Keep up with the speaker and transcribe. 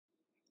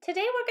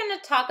Today we're going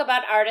to talk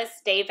about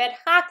artist David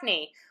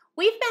Hockney.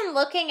 We've been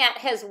looking at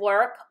his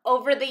work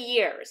over the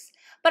years,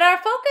 but our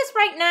focus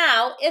right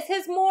now is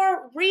his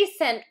more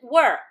recent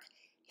work,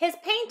 his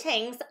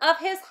paintings of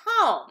his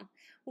home.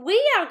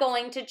 We are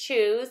going to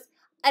choose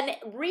a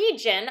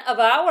region of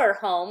our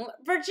home,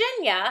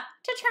 Virginia,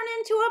 to turn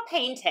into a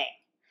painting.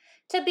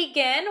 To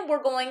begin,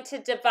 we're going to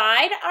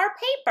divide our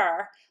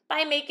paper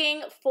by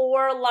making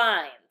 4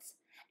 lines,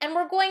 and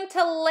we're going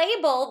to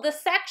label the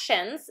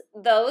sections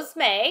those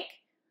make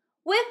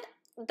with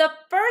the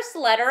first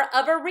letter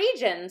of a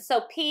region.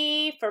 So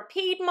P for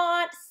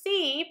Piedmont,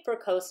 C for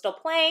Coastal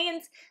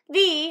Plains,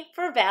 V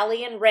for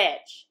Valley and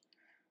Ridge.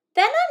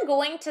 Then I'm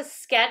going to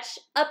sketch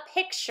a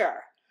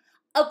picture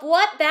of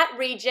what that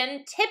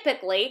region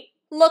typically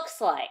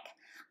looks like.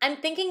 I'm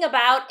thinking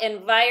about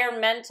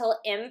environmental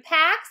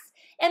impacts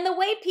and the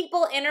way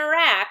people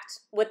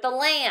interact with the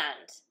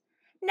land.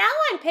 Now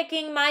I'm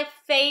picking my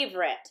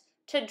favorite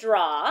to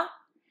draw,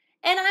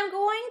 and I'm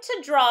going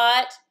to draw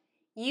it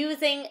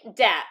using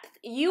depth.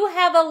 You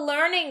have a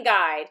learning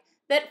guide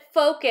that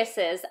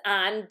focuses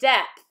on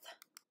depth.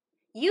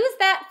 Use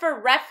that for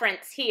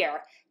reference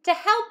here to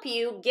help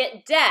you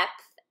get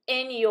depth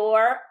in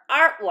your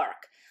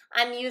artwork.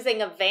 I'm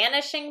using a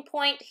vanishing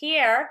point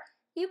here.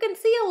 You can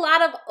see a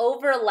lot of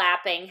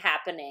overlapping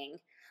happening.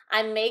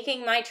 I'm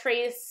making my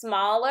trees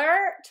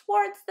smaller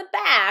towards the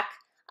back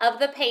of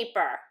the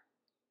paper.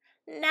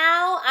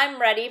 Now I'm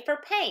ready for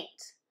paint.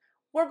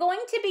 We're going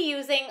to be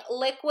using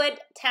liquid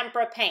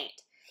tempera paint.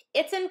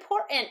 It's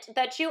important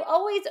that you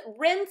always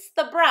rinse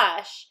the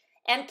brush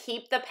and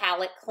keep the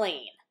palette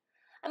clean.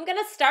 I'm going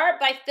to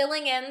start by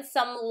filling in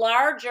some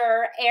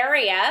larger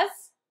areas.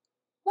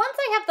 Once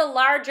I have the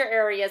larger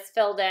areas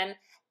filled in,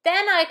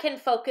 then I can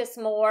focus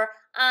more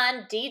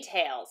on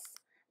details.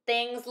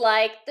 Things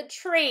like the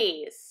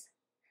trees.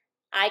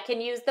 I can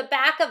use the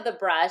back of the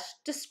brush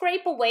to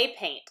scrape away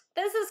paint.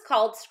 This is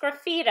called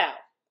sgraffito.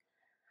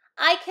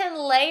 I can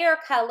layer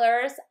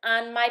colors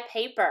on my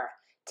paper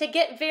to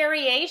get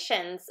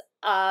variations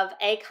of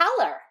a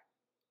color.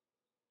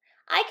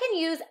 I can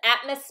use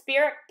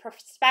atmospheric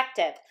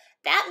perspective.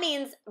 That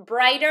means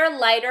brighter,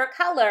 lighter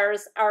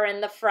colors are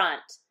in the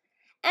front.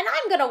 And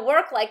I'm going to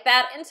work like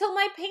that until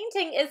my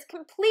painting is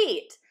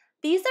complete.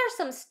 These are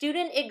some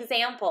student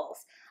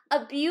examples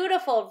of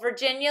beautiful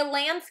Virginia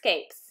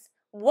landscapes.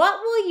 What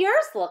will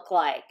yours look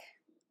like?